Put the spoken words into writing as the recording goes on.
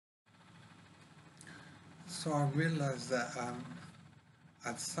So I realized that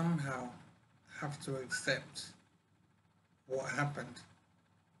I'd somehow have to accept what happened,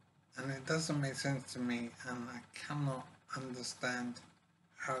 and it doesn't make sense to me, and I cannot understand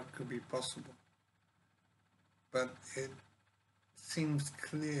how it could be possible. But it seems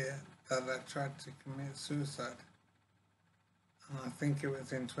clear that I tried to commit suicide, and I think it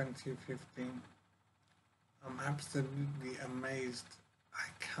was in 2015. I'm absolutely amazed. I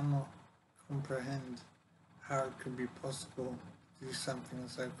cannot comprehend how it could be possible to do something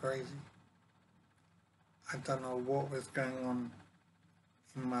so crazy. I don't know what was going on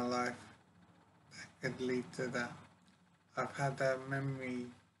in my life that could lead to that. I've had a memory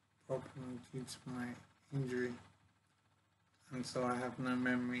problem due to my injury, and so I have no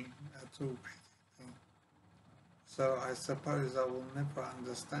memory at all, basically. So I suppose I will never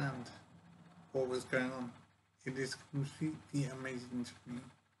understand what was going on. It is completely amazing to me,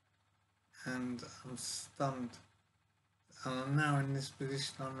 and I'm stunned. And I'm now in this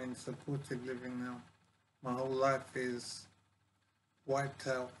position. I'm in supported living now. My whole life is wiped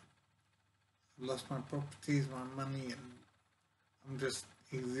out. I've lost my properties, my money, and I'm just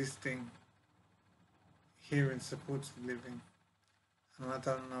existing here in supported living. And I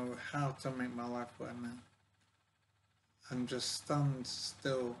don't know how to make my life work now. I'm just stunned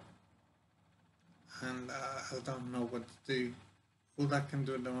still, and I don't know what to do. All I can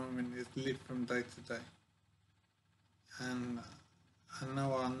do at the moment is live from day to day. And I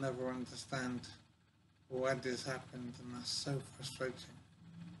know I'll never understand why this happened, and that's so frustrating.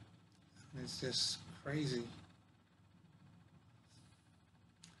 And it's just crazy.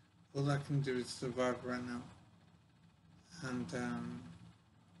 All I can do is survive right now, and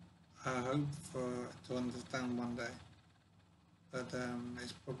I hope to understand one day. But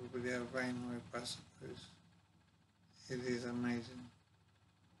it's probably a brainwave, I suppose. It is amazing.